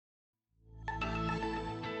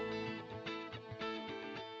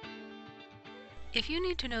If you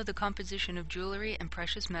need to know the composition of jewelry and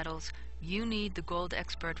precious metals, you need the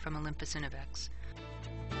GoldXpert from Olympus Innov-X.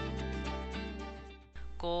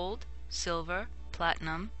 Gold, silver,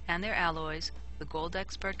 platinum, and their alloys, the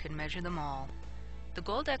GoldXpert can measure them all. The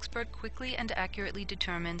GoldXpert quickly and accurately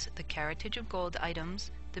determines the caratage of gold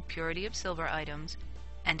items, the purity of silver items,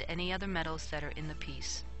 and any other metals that are in the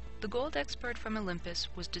piece. The GoldXpert from Olympus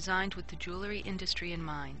was designed with the jewelry industry in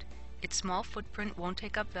mind. Its small footprint won't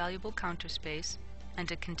take up valuable counter space,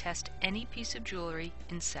 and it can test any piece of jewelry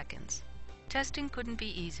in seconds. Testing couldn't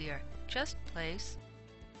be easier. Just place,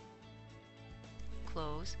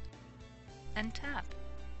 close, and tap.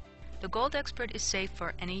 The GoldXpert is safe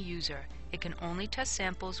for any user. It can only test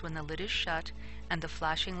samples when the lid is shut, and the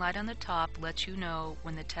flashing light on the top lets you know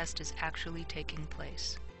when the test is actually taking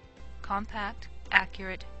place. Compact,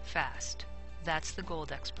 accurate, fast. That's the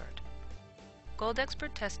GoldXpert.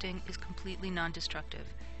 GoldXpert testing is completely non-destructive.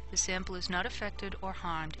 The sample is not affected or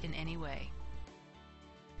harmed in any way.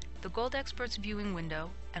 The GoldXpert's viewing window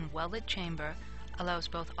and well-lit chamber allows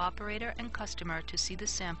both operator and customer to see the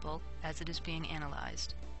sample as it is being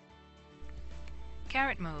analyzed.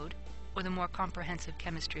 Karat mode, or the more comprehensive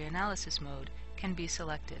chemistry analysis mode, can be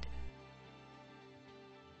selected.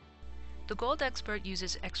 The GoldXpert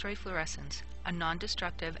uses X-ray fluorescence, a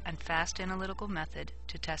non-destructive and fast analytical method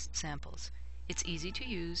to test samples. It's easy to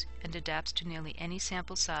use and adapts to nearly any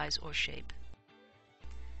sample size or shape.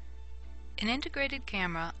 An integrated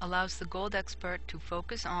camera allows the GoldXpert to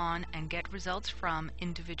focus on and get results from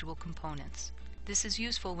individual components. This is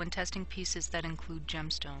useful when testing pieces that include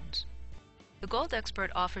gemstones. The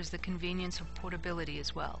GoldXpert offers the convenience of portability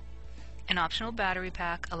as well. An optional battery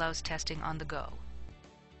pack allows testing on the go.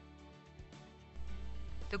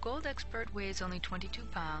 The GoldXpert weighs only 22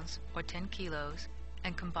 pounds or 10 kilos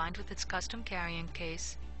and combined with its custom carrying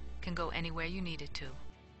case can go anywhere you need it to.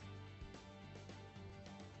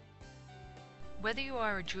 Whether you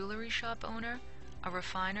are a jewelry shop owner, a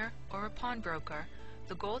refiner, or a pawnbroker,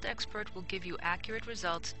 the GoldXpert will give you accurate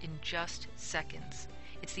results in just seconds.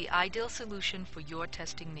 It's the ideal solution for your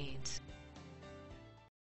testing needs.